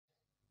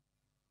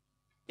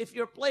if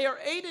you're player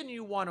 8 and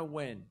you want to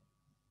win,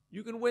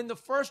 you can win the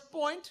first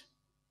point,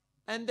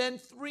 and then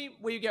 3,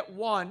 where you get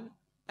 1,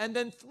 and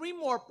then 3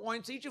 more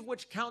points, each of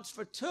which counts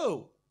for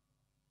 2.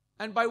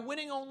 And by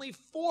winning only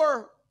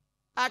 4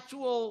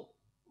 actual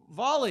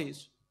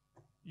volleys,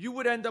 you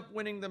would end up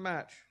winning the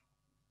match.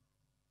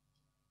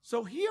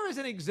 So here is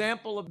an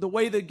example of the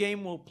way the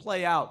game will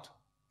play out.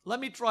 Let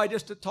me try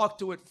just to talk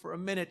to it for a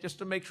minute, just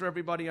to make sure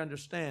everybody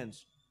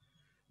understands.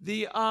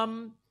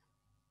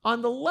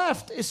 On the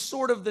left is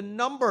sort of the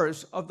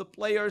numbers of the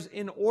players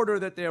in order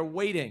that they're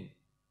waiting.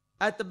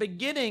 At the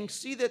beginning,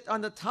 see that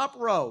on the top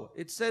row,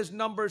 it says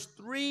numbers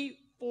 3,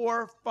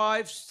 4,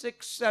 5,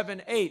 6,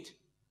 7, 8.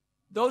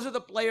 Those are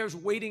the players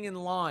waiting in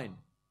line,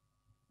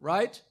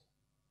 right?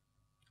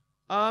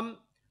 On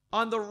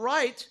the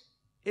right,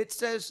 it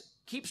says,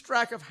 keeps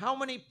track of how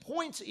many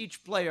points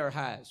each player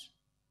has.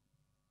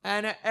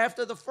 And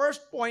after the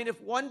first point,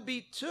 if 1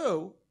 beat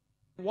 2,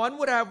 1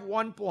 would have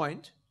 1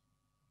 point.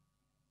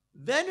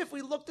 Then if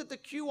we looked at the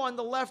queue on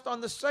the left on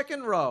the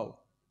second row,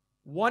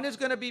 1 is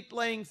going to be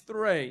playing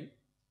 3.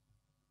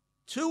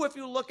 2, if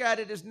you look at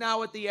it, is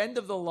now at the end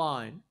of the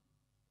line.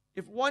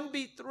 If 1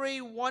 beat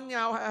 3, 1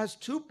 now has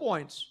 2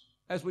 points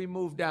as we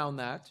move down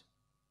that.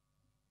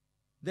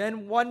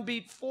 Then 1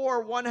 beat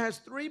 4, 1 has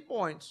 3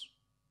 points.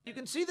 You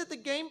can see that the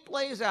game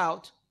plays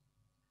out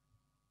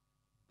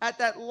at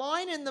that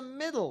line in the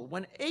middle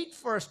when 8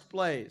 first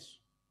plays.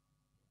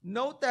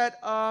 Note that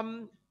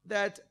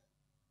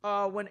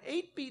when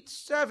 8 beats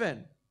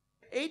 7,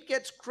 8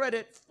 gets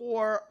credit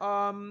for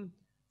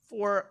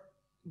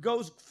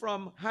goes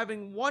from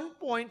having 1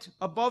 point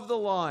above the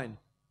line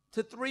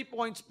to 3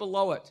 points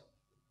below it.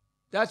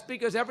 That's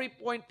because every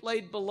point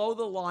played below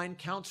the line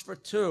counts for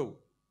 2.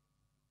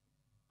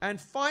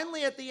 And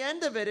finally, at the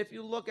end of it, if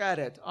you look at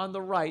it on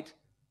the right,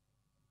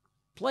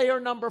 player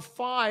number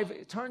 5,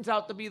 it turns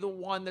out to be the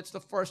one that's the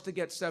first to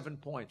get 7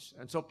 points.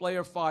 And so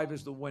player 5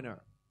 is the winner.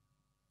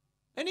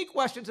 Any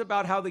questions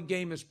about how the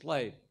game is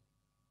played?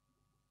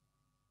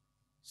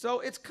 So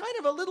it's kind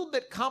of a little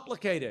bit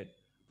complicated,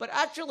 but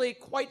actually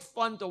quite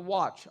fun to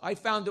watch. I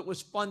found it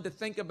was fun to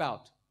think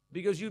about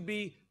because you'd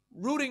be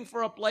rooting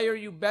for a player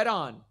you bet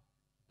on,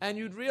 and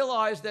you'd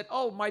realize that,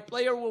 oh, my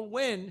player will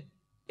win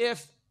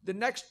if the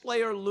next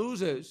player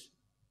loses,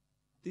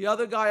 the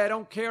other guy I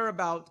don't care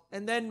about,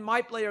 and then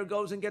my player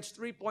goes and gets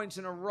 3 points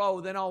in a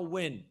row, then I'll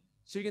win.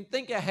 So you can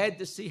think ahead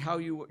to see how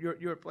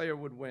your player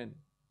would win.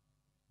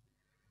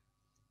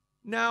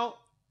 Now,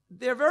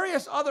 there are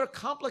various other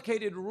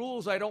complicated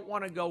rules I don't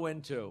want to go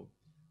into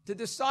to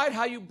decide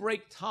how you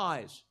break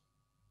ties.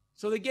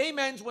 So the game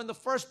ends when the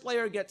first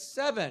player gets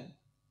 7,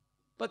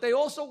 but they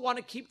also want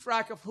to keep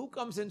track of who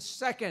comes in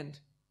second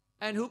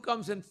and who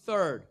comes in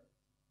third.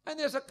 And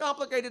there's a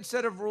complicated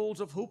set of rules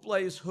of who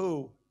plays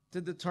who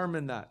to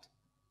determine that.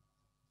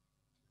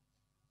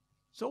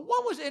 So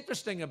what was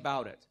interesting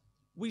about it?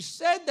 We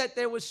said that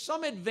there was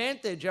some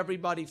advantage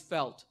everybody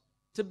felt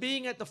to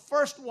being at the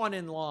first one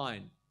in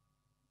line.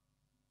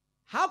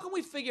 How can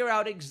we figure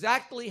out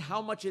exactly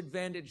how much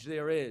advantage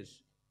there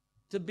is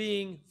to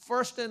being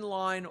first in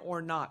line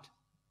or not?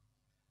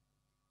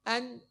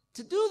 And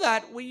to do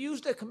that, we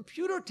used a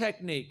computer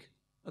technique,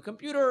 a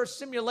computer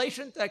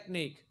simulation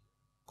technique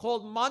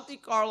called Monte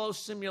Carlo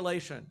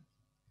simulation.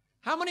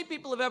 How many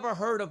people have ever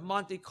heard of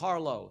Monte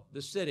Carlo,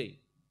 the city?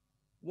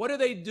 What do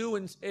they do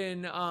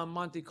in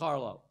Monte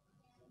Carlo?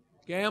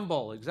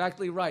 Gamble,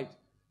 exactly right.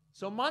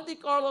 So Monte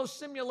Carlo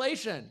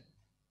simulation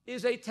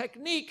is a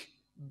technique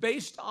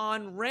based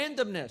on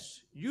randomness,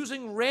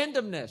 using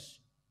randomness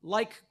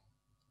like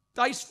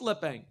dice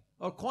flipping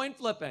or coin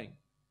flipping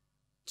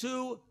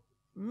to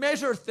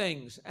measure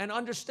things and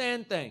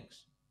understand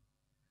things.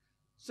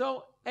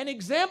 So an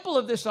example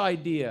of this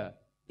idea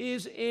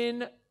is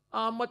in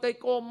what they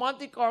call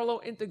Monte Carlo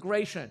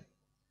integration.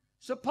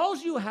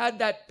 Suppose you had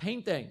that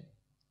painting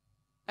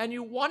and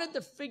you wanted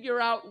to figure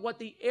out what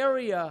the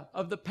area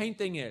of the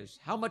painting is,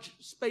 how much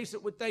space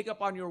it would take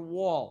up on your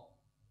wall.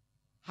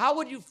 How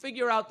would you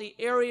figure out the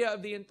area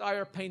of the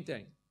entire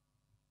painting?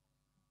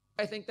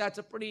 I think that's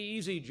a pretty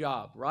easy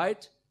job,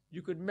 right?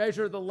 You could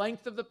measure the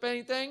length of the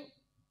painting,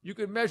 you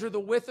could measure the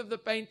width of the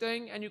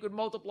painting, and you could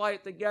multiply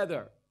it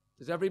together.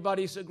 Does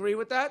everybody agree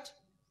with that?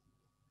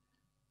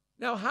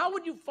 Now, how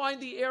would you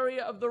find the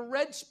area of the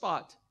red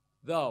spot,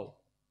 though?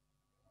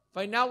 If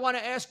I now want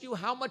to ask you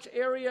how much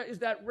area is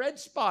that red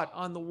spot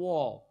on the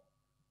wall,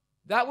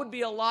 that would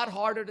be a lot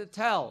harder to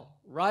tell,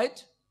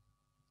 right?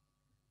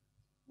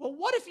 Well,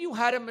 what if you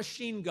had a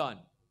machine gun?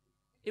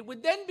 It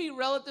would then be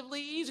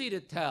relatively easy to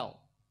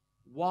tell.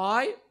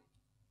 Why?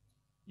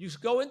 You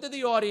go into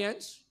the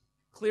audience,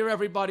 clear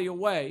everybody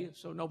away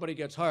so nobody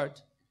gets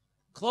hurt,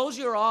 close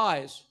your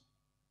eyes,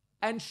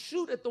 and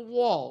shoot at the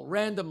wall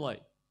randomly.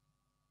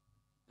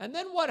 And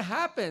then what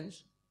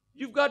happens?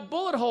 You've got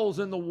bullet holes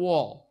in the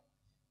wall.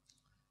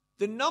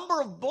 The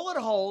number of bullet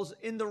holes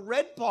in the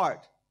red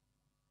part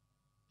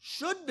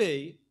should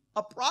be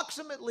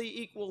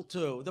approximately equal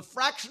to the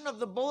fraction of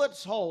the bullet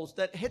holes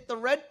that hit the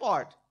red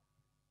part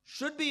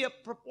should be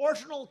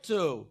proportional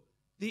to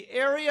the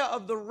area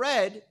of the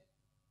red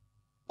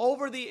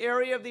over the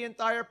area of the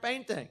entire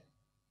painting.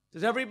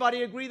 Does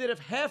everybody agree that if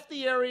half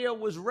the area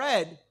was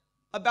red,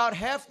 about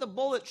half the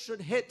bullets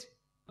should hit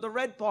the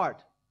red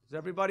part? Does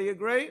everybody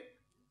agree?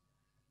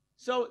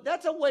 So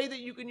that's a way that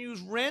you can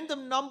use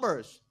random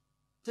numbers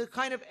to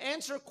kind of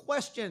answer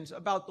questions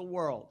about the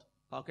world.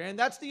 Okay, and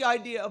that's the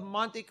idea of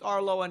Monte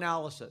Carlo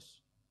analysis.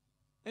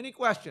 Any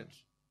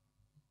questions?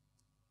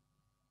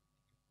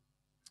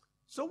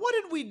 So what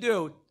did we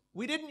do?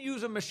 We didn't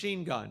use a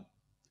machine gun.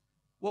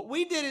 What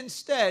we did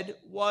instead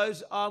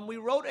was we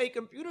wrote a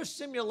computer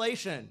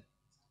simulation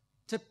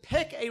to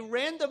pick a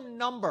random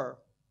number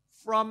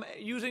from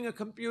using a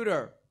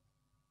computer.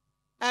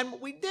 And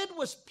what we did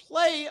was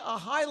play a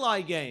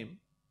highlight game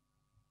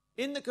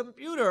in the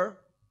computer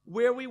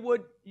where we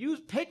would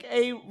pick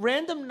a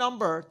random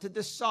number to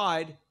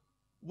decide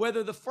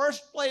whether the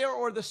first player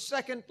or the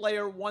second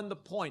player won the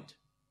point.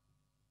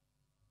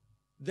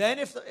 Then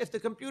if the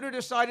computer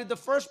decided the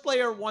first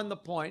player won the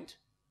point,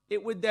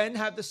 it would then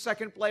have the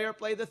second player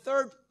play the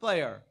third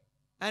player.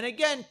 And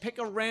again, pick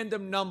a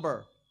random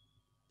number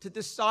to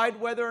decide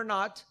whether or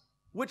not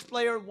which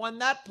player won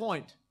that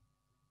point.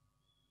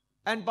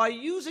 And by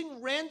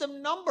using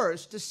random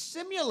numbers to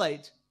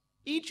simulate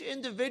each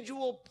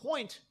individual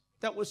point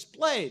that was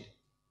played,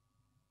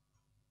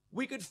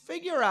 we could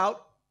figure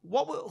out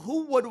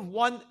who would have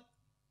won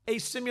a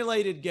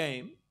simulated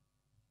game.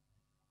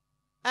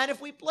 And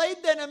if we played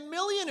then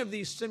 1,000,000 of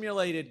these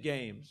simulated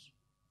games,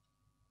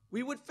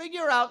 we would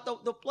figure out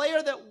the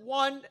player that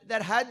won,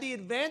 that had the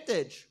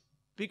advantage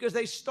because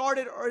they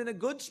started in a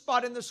good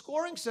spot in the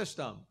scoring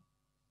system.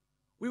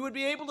 We would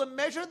be able to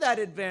measure that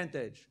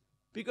advantage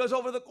because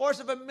over the course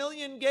of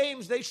 1,000,000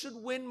 games, they should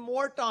win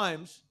more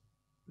times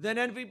than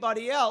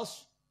everybody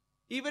else,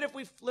 even if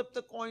we flip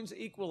the coins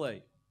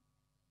equally.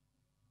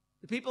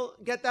 Do people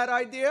get that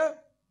idea?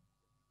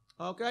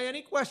 Okay,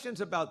 any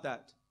questions about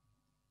that?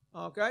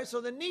 Okay,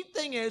 so the neat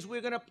thing is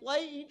we're going to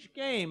play each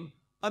game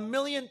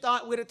 1,000,000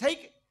 times. We're going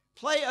to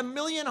play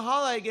 1,000,000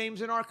 highlight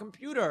games in our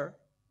computer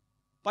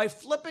by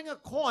flipping a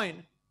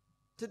coin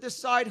to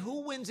decide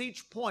who wins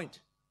each point.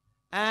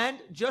 And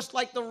just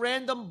like the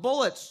random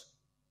bullets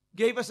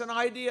gave us an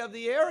idea of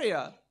the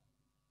area,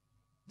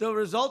 the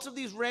results of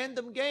these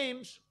random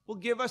games will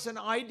give us an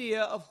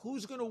idea of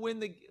who's going to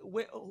win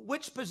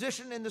which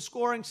position in the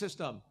scoring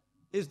system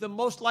is the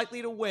most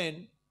likely to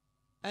win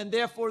and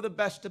therefore the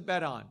best to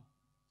bet on.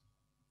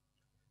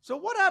 So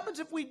what happens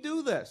if we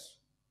do this?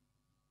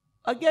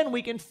 Again,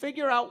 we can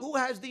figure out who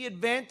has the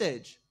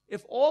advantage.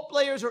 If all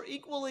players are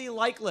equally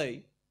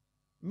likely,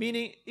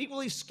 meaning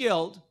equally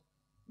skilled,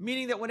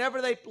 meaning that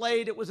whenever they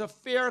played it was a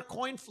fair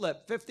coin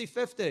flip,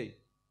 50-50,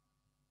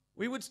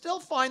 we would still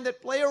find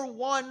that player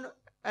 1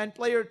 and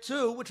player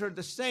 2, which are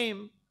the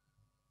same,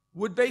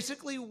 would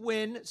basically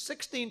win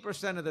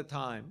 16% of the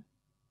time.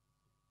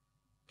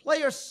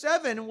 Player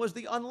 7 was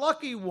the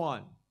unlucky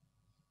one.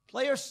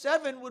 Player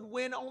 7 would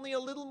win only a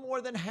little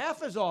more than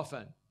half as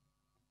often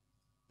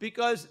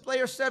because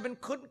player 7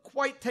 couldn't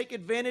quite take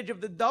advantage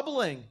of the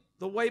doubling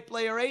the way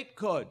player 8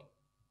 could.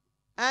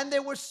 And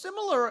there were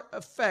similar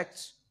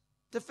effects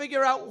to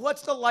figure out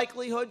what's the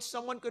likelihood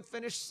someone could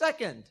finish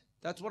second.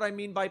 That's what I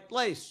mean by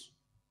place.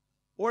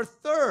 Or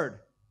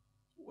third.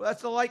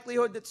 That's the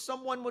likelihood that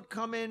someone would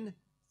come in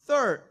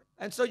third.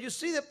 And so you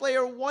see that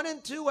player 1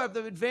 and 2 have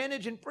the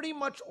advantage in pretty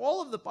much all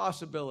of the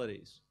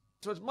possibilities.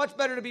 So it's much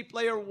better to be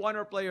player 1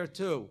 or player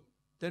 2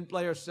 than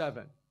player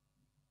 7.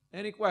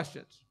 Any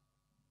questions?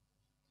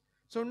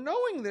 So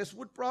knowing this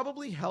would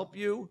probably help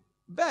you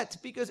bet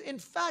because, in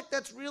fact,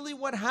 that's really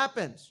what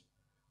happens.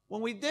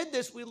 When we did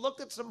this, we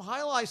looked at some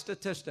highlight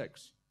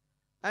statistics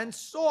and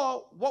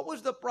saw what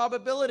was the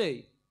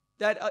probability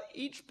that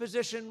each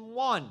position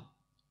won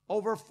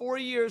over 4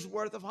 years'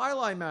 worth of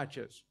highlight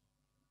matches.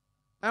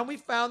 And we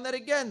found that,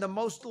 again, the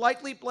most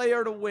likely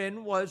player to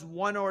win was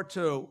 1 or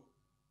 2.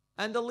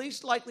 And the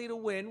least likely to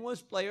win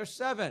was player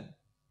 7,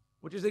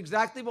 which is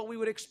exactly what we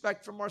would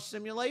expect from our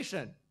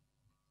simulation.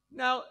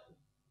 Now,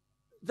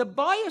 the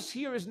bias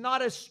here is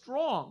not as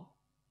strong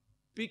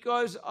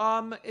because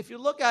if you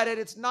look at it,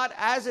 it's not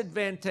as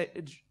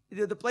advantageous.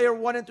 The player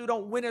 1 and 2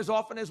 don't win as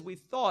often as we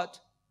thought,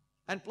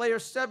 and player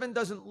 7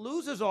 doesn't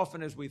lose as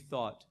often as we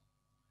thought.